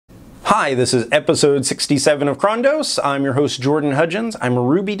Hi, this is episode 67 of Crondos. I'm your host, Jordan Hudgens. I'm a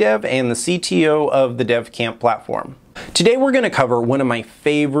Ruby dev and the CTO of the DevCamp platform. Today we're going to cover one of my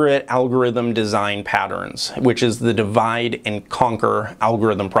favorite algorithm design patterns, which is the divide and conquer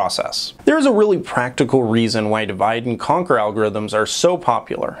algorithm process. There's a really practical reason why divide and conquer algorithms are so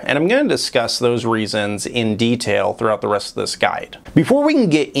popular, and I'm going to discuss those reasons in detail throughout the rest of this guide. Before we can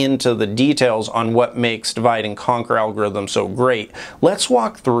get into the details on what makes divide and conquer algorithms so great, let's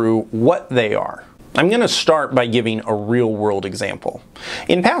walk through what they are. I'm going to start by giving a real-world example.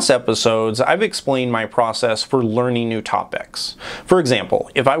 In past episodes, I've explained my process for learning new topics. For example,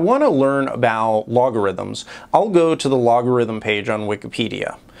 if I want to learn about logarithms, I'll go to the logarithm page on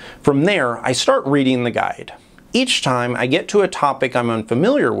Wikipedia. From there, I start reading the guide. Each time I get to a topic I'm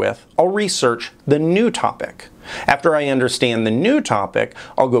unfamiliar with, I'll research the new topic. After I understand the new topic,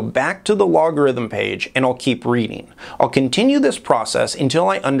 I'll go back to the logarithm page and I'll keep reading. I'll continue this process until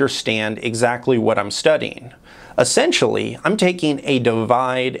I understand exactly what I'm studying. Essentially, I'm taking a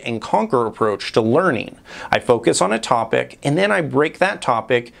divide and conquer approach to learning. I focus on a topic and then I break that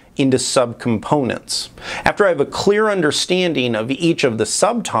topic into subcomponents. After I have a clear understanding of each of the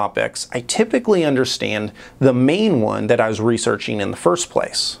subtopics, I typically understand the main one that I was researching in the first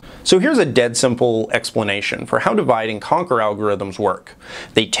place. So here's a dead simple explanation for how divide and conquer algorithms work.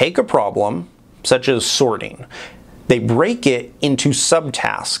 They take a problem, such as sorting. They break it into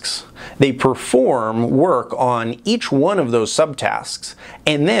subtasks. They perform work on each one of those subtasks,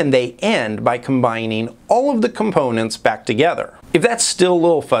 and then they end by combining all of the components back together. If that's still a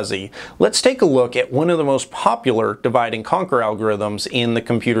little fuzzy, let's take a look at one of the most popular divide and conquer algorithms in the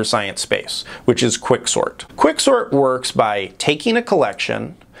computer science space, which is Quicksort. Quicksort works by taking a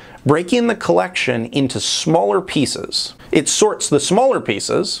collection, breaking the collection into smaller pieces. It sorts the smaller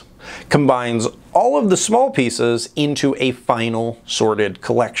pieces, combines all of the small pieces into a final sorted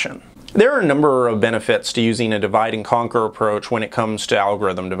collection. There are a number of benefits to using a divide and conquer approach when it comes to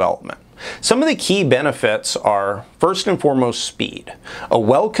algorithm development. Some of the key benefits are, first and foremost, speed. A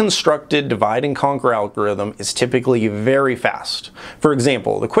well-constructed divide and conquer algorithm is typically very fast. For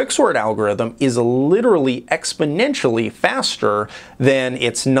example, the Quicksort algorithm is literally exponentially faster than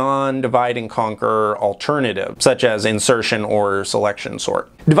its non-divide and conquer alternative, such as insertion or selection sort.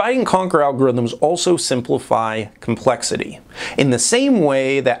 Divide and conquer algorithms also simplify complexity. In the same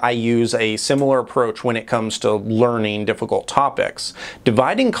way that I use a similar approach when it comes to learning difficult topics,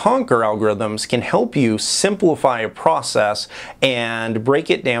 divide and conquer algorithms can help you simplify a process and break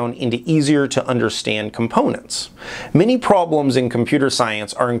it down into easier to understand components. Many problems in computer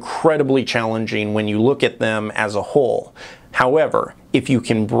science are incredibly challenging when you look at them as a whole. However, if you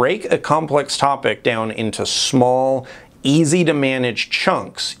can break a complex topic down into small, easy to manage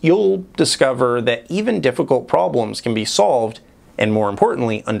chunks, you'll discover that even difficult problems can be solved and, more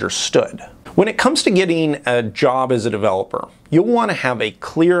importantly, understood. When it comes to getting a job as a developer, you'll want to have a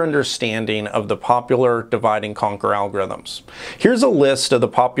clear understanding of the popular divide and conquer algorithms. Here's a list of the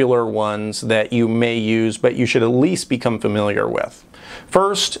popular ones that you may use, but you should at least become familiar with.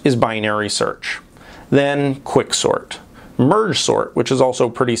 First is binary search, then quicksort, merge sort, which is also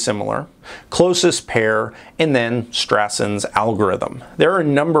pretty similar, closest pair, and then Strassen's algorithm. There are a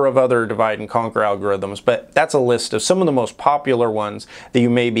number of other divide and conquer algorithms, but that's a list of some of the most popular ones that you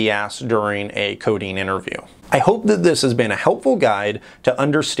may be asked during a coding interview. I hope that this has been a helpful guide to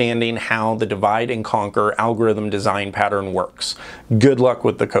understanding how the divide and conquer algorithm design pattern works. Good luck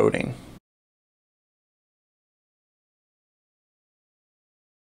with the coding.